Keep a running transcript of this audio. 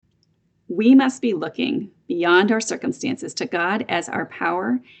We must be looking beyond our circumstances to God as our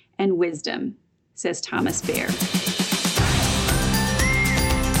power and wisdom, says Thomas Bear.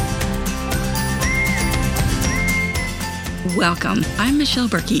 Welcome. I'm Michelle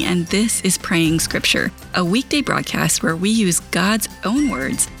Berkey, and this is Praying Scripture, a weekday broadcast where we use God's own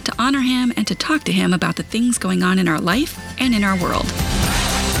words to honor Him and to talk to Him about the things going on in our life and in our world.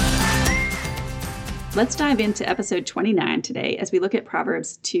 Let's dive into episode 29 today as we look at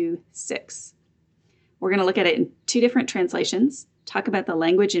Proverbs 2:6. We're going to look at it in two different translations, talk about the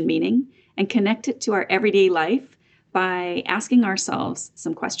language and meaning, and connect it to our everyday life by asking ourselves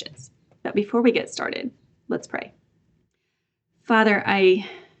some questions. But before we get started, let's pray. Father, I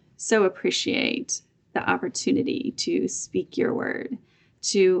so appreciate the opportunity to speak your word,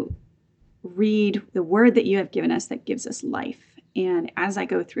 to read the word that you have given us that gives us life. And as I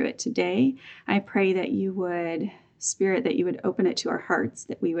go through it today, I pray that you would, Spirit, that you would open it to our hearts,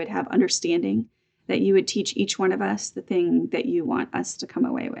 that we would have understanding, that you would teach each one of us the thing that you want us to come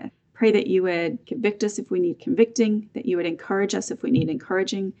away with. Pray that you would convict us if we need convicting, that you would encourage us if we need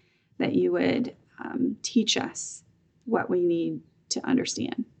encouraging, that you would teach us what we need to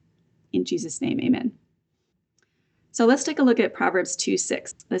understand. In Jesus' name, amen. So let's take a look at Proverbs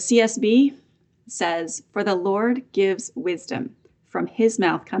 2:6. The CSB says, "For the Lord gives wisdom. From his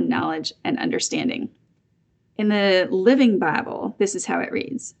mouth come knowledge and understanding." In the Living Bible, this is how it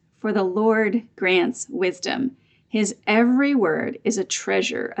reads, "For the Lord grants wisdom. His every word is a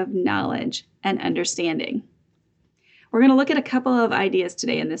treasure of knowledge and understanding." We're going to look at a couple of ideas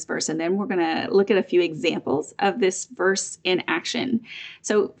today in this verse, and then we're going to look at a few examples of this verse in action.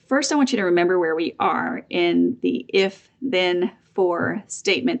 So first, I want you to remember where we are in the if, then, for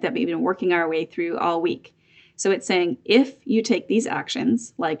statement that we've been working our way through all week. So it's saying, if you take these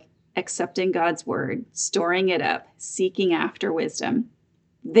actions, like accepting God's word, storing it up, seeking after wisdom,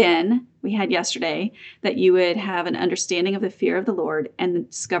 then we had yesterday that you would have an understanding of the fear of the Lord and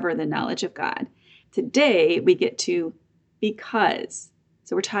discover the knowledge of God. Today, we get to because.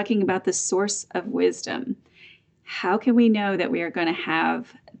 So we're talking about the source of wisdom. How can we know that we are going to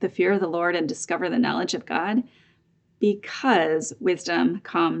have the fear of the Lord and discover the knowledge of God? Because wisdom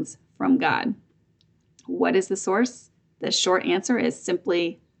comes from God. What is the source? The short answer is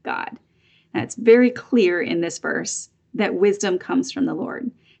simply God. And it's very clear in this verse that wisdom comes from the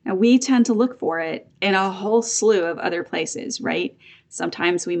Lord. Now, we tend to look for it in a whole slew of other places, right?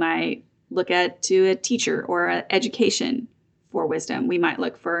 Sometimes we might look to a teacher or education for wisdom. We might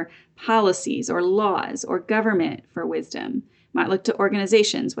look for policies or laws or government for wisdom. Might look to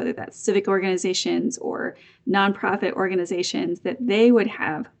organizations, whether that's civic organizations or nonprofit organizations, that they would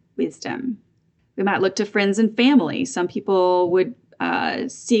have wisdom. We might look to friends and family. Some people would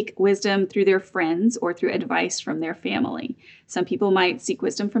seek wisdom through their friends or through advice from their family. Some people might seek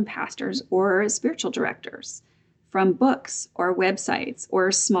wisdom from pastors or spiritual directors, from books or websites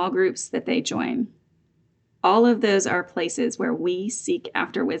or small groups that they join. All of those are places where we seek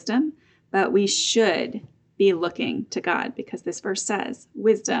after wisdom, but we should be looking to God because this verse says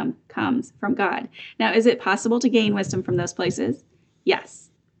wisdom comes from God. Now, is it possible to gain wisdom from those places? Yes.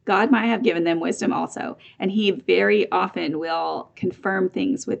 God might have given them wisdom also, and he very often will confirm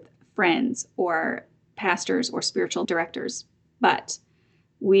things with friends or pastors or spiritual directors. But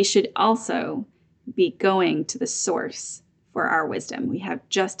we should also be going to the source for our wisdom. We have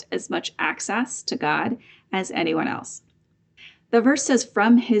just as much access to God as anyone else. The verse says,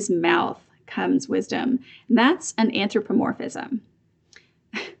 "From his mouth comes wisdom." And that's an anthropomorphism.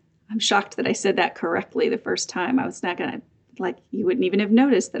 I'm shocked that I said that correctly the first time. I was not going to, you wouldn't even have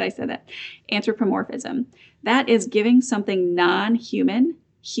noticed that I said that. Anthropomorphism. That is giving something non-human,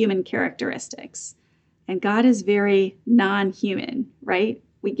 human characteristics. And God is very non-human, right?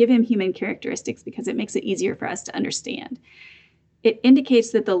 We give him human characteristics because it makes it easier for us to understand. It indicates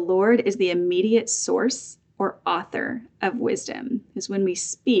that the Lord is the immediate source or author of wisdom. Because when we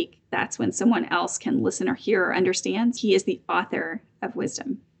speak, that's when someone else can listen or hear or understand. He is the author of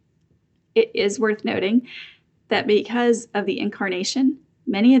wisdom. It is worth noting that because of the incarnation,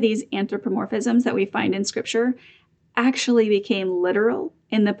 many of these anthropomorphisms that we find in Scripture actually became literal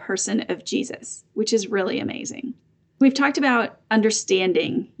in the person of Jesus, which is really amazing. We've talked about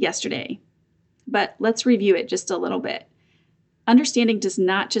understanding yesterday, but let's review it just a little bit. Understanding does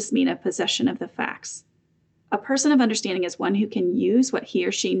not just mean a possession of the facts. A person of understanding is one who can use what he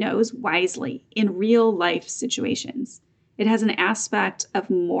or she knows wisely in real life situations. It has an aspect of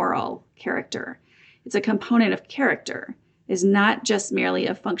moral character. It's a component of character. It's not just merely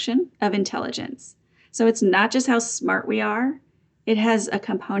a function of intelligence. So it's not just how smart we are. It has a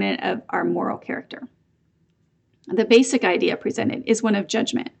component of our moral character. The basic idea presented is one of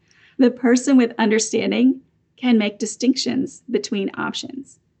judgment. The person with understanding can make distinctions between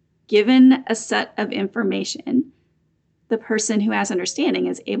options. Given a set of information, the person who has understanding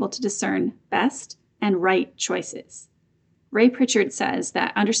is able to discern best and right choices. Ray Pritchard says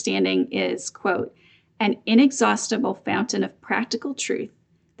that understanding is, quote, an inexhaustible fountain of practical truth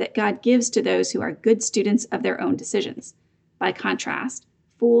that God gives to those who are good students of their own decisions. By contrast,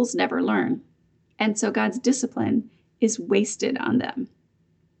 fools never learn, and so God's discipline is wasted on them.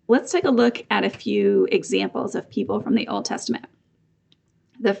 Let's take a look at a few examples of people from the Old Testament.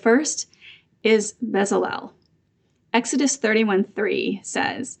 The first is Bezalel. Exodus 31:3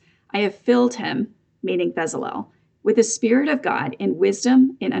 says, I have filled him, meaning Bezalel, with the Spirit of God in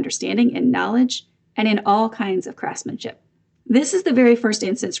wisdom, in understanding, in knowledge, and in all kinds of craftsmanship. This is the very first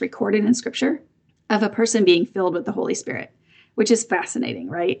instance recorded in Scripture of a person being filled with the Holy Spirit, which is fascinating,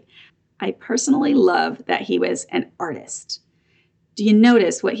 right? I personally love that he was an artist. Do you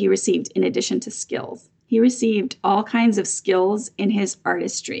notice what he received in addition to skills? He received all kinds of skills in his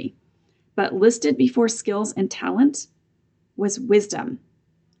artistry, but listed before skills and talent was wisdom.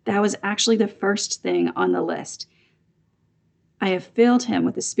 That was actually the first thing on the list. I have filled him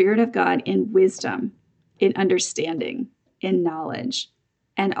with the Spirit of God in wisdom, in understanding, in knowledge,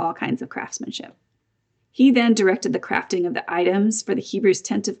 and all kinds of craftsmanship. He then directed the crafting of the items for the Hebrews'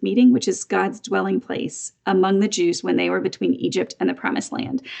 tent of meeting, which is God's dwelling place among the Jews when they were between Egypt and the Promised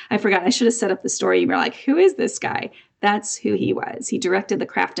Land. I forgot, I should have set up the story. You're like, who is this guy? That's who he was. He directed the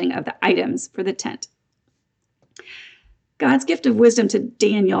crafting of the items for the tent. God's gift of wisdom to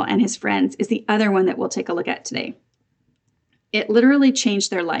Daniel and his friends is the other one that we'll take a look at today. It literally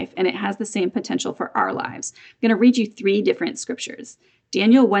changed their life, and it has the same potential for our lives. I'm going to read you 3 different scriptures.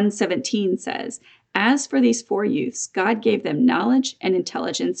 Daniel 1:17 says, as for these 4 youths, God gave them knowledge and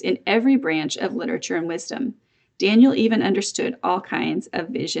intelligence in every branch of literature and wisdom. Daniel even understood all kinds of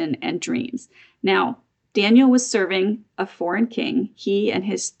vision and dreams. Now, Daniel was serving a foreign king. He and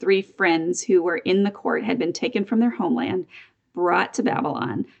his 3 friends who were in the court had been taken from their homeland, brought to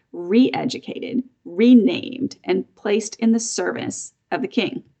Babylon, re-educated, renamed, and placed in the service of the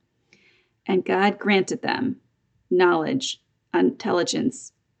king. And God granted them knowledge,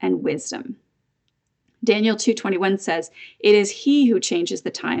 intelligence, and wisdom. Daniel 2:21 says, it is he who changes the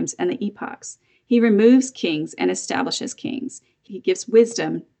times and the epochs. He removes kings and establishes kings. He gives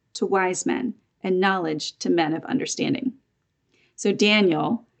wisdom to wise men and knowledge to men of understanding. So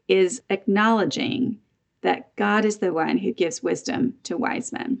Daniel is acknowledging that God is the one who gives wisdom to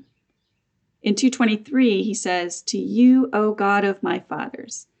wise men. In 2:23, he says, to you, O God of my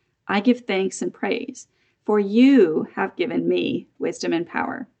fathers, I give thanks and praise, for you have given me wisdom and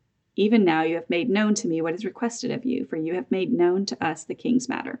power. Even now you have made known to me what is requested of you, for you have made known to us the king's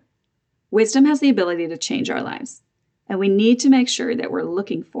matter. Wisdom has the ability to change our lives, and we need to make sure that we're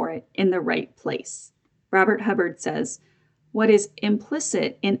looking for it in the right place. Robert Hubbard says, what is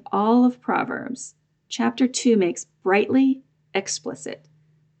implicit in all of Proverbs, chapter 2 makes brightly explicit.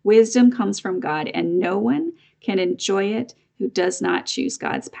 Wisdom comes from God, and no one can enjoy it who does not choose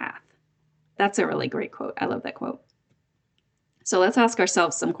God's path. That's a really great quote. I love that quote. So let's ask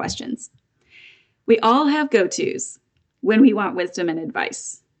ourselves some questions. We all have go-tos when we want wisdom and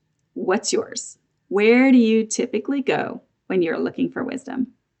advice. What's yours? Where do you typically go when you're looking for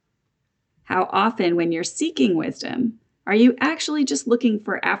wisdom? How often when you're seeking wisdom, are you actually just looking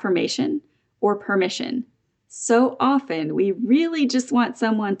for affirmation or permission? So often we really just want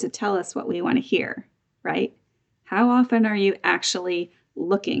someone to tell us what we want to hear, right? How often are you actually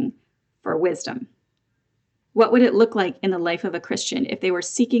looking for wisdom? What would it look like in the life of a Christian if they were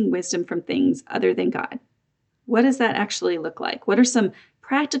seeking wisdom from things other than God? What does that actually look like? What are some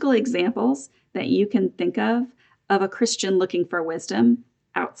practical examples that you can think of a Christian looking for wisdom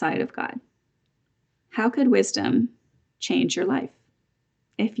outside of God? How could wisdom change your life?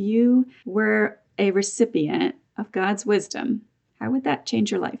 If you were a recipient of God's wisdom, how would that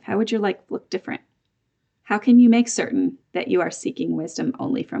change your life? How would your life look different? How can you make certain that you are seeking wisdom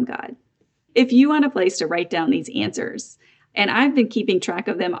only from God? If you want a place to write down these answers, and I've been keeping track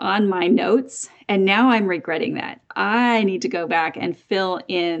of them on my notes, and now I'm regretting that. I need to go back and fill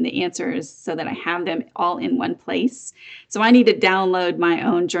in the answers so that I have them all in one place. So I need to download my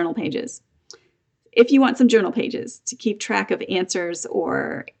own journal pages. If you want some journal pages to keep track of answers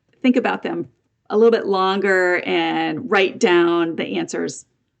or think about them a little bit longer and write down the answers,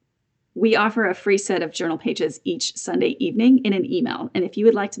 we offer a free set of journal pages each Sunday evening in an email. And if you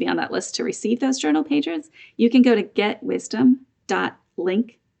would like to be on that list to receive those journal pages, you can go to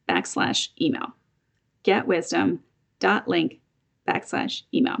getwisdom.link/email.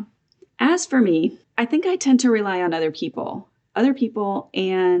 Getwisdom.link/email. As for me, I think I tend to rely on other people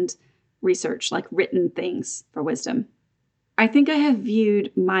and research, like written things for wisdom. I think I have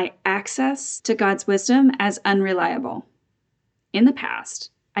viewed my access to God's wisdom as unreliable. In the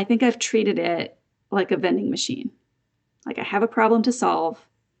past, I think I've treated it like a vending machine. Like I have a problem to solve.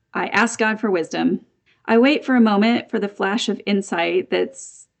 I ask God for wisdom. I wait for a moment for the flash of insight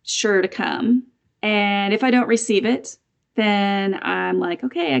that's sure to come. And if I don't receive it, then I'm like,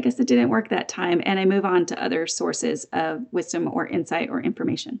 okay, I guess it didn't work that time. And I move on to other sources of wisdom or insight or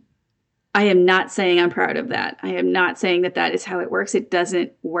information. I am not saying I'm proud of that. I am not saying that that is how it works. It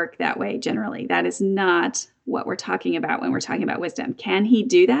doesn't work that way generally. That is not what we're talking about when we're talking about wisdom. Can he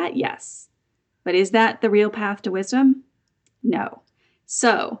do that? Yes. But is that the real path to wisdom? No.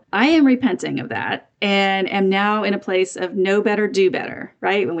 So I am repenting of that and am now in a place of know better, do better,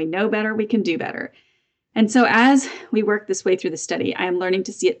 right? When we know better, we can do better. And so as we work this way through the study, I am learning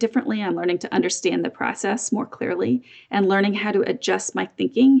to see it differently. I'm learning to understand the process more clearly and learning how to adjust my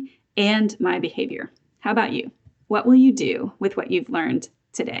thinking and my behavior. How about you? What will you do with what you've learned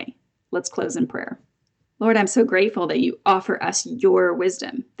today? Let's close in prayer. Lord, I'm so grateful that you offer us your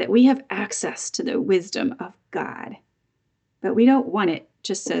wisdom, that we have access to the wisdom of God. But we don't want it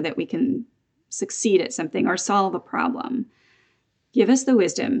just so that we can succeed at something or solve a problem. Give us the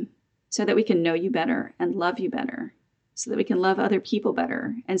wisdom so that we can know you better and love you better, so that we can love other people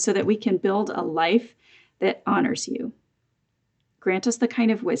better, and so that we can build a life that honors you. Grant us the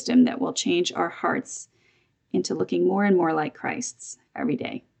kind of wisdom that will change our hearts into looking more and more like Christ's every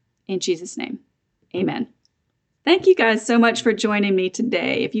day. In Jesus' name, amen. Thank you guys so much for joining me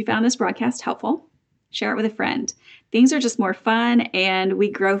today. If you found this broadcast helpful, share it with a friend. Things are just more fun, and we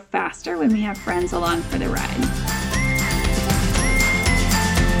grow faster when we have friends along for the ride.